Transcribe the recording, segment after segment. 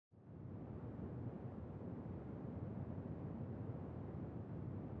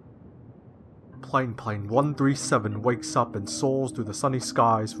Plane 137 wakes up and soars through the sunny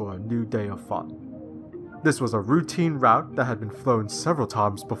skies for a new day of fun. This was a routine route that had been flown several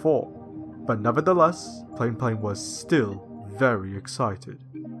times before, but nevertheless, Plane was still very excited.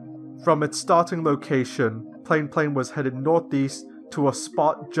 From its starting location, Plane was headed northeast to a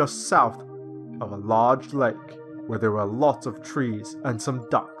spot just south of a large lake where there were lots of trees and some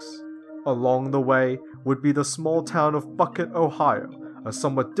ducks. Along the way would be the small town of Bucket, Ohio, a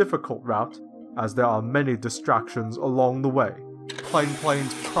somewhat difficult route as there are many distractions along the way.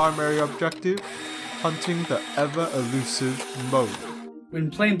 Plane's primary objective? Hunting the ever-elusive mode. When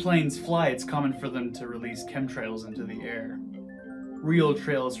planes fly, it's common for them to release chemtrails into the air. Real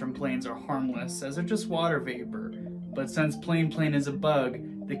trails from planes are harmless, as they're just water vapor, but since Plane is a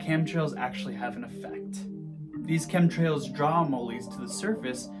bug, the chemtrails actually have an effect. These chemtrails draw moles to the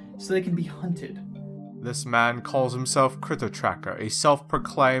surface so they can be hunted. This man calls himself Critter Tracker, a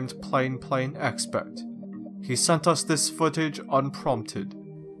self-proclaimed plane expert. He sent us this footage unprompted.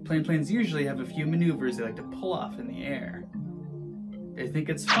 Planes usually have a few maneuvers they like to pull off in the air. They think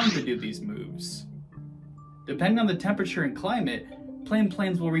it's fun to do these moves. Depending on the temperature and climate,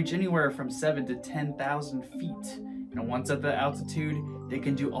 planes will reach anywhere from 7 to 10,000 feet. And once at the altitude, they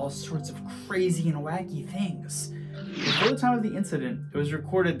can do all sorts of crazy and wacky things. Before the time of the incident, it was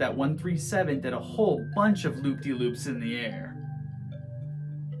recorded that 137 did a whole bunch of loop-de-loops in the air.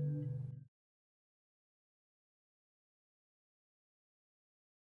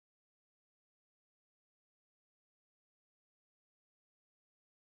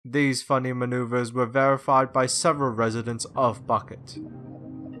 These funny maneuvers were verified by several residents of Bucket.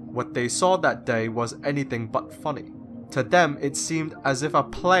 What they saw that day was anything but funny. To them, it seemed as if a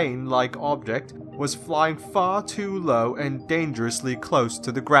plane-like object was flying far too low and dangerously close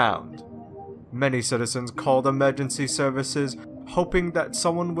to the ground. Many citizens called emergency services, hoping that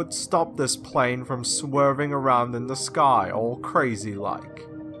someone would stop this plane from swerving around in the sky all crazy-like.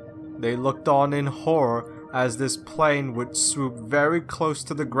 They looked on in horror as this plane would swoop very close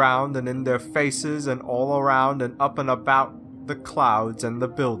to the ground and in their faces and all around and up and about the clouds and the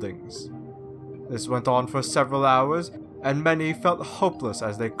buildings. This went on for several hours, and many felt hopeless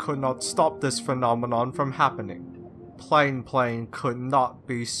as they could not stop this phenomenon from happening. Plane could not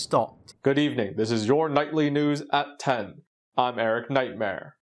be stopped. Good evening, this is your nightly news at 10. I'm Eric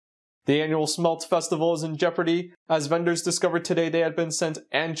Nightmare. The annual Smelt Festival is in jeopardy, as vendors discovered today they had been sent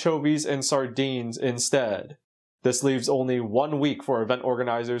anchovies and sardines instead. This leaves only 1 week for event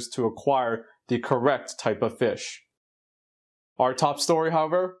organizers to acquire the correct type of fish. Our top story,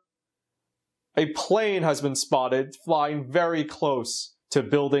 however? A plane has been spotted flying very close to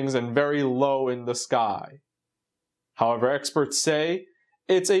buildings and very low in the sky. However, experts say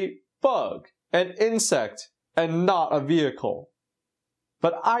it's a bug, an insect, and not a vehicle.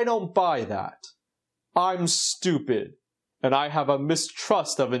 But I don't buy that. I'm stupid, and I have a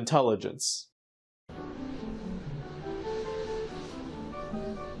mistrust of intelligence.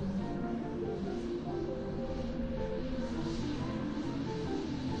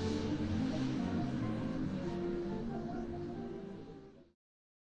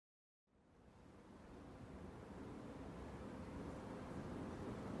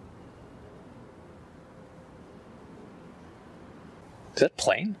 Is that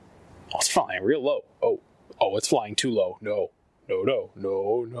plane? Oh, it's flying real low. Oh, it's flying too low. No.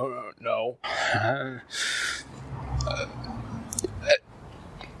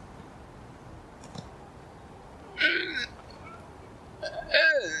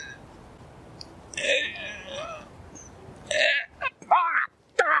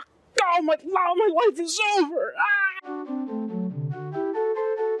 My life is over.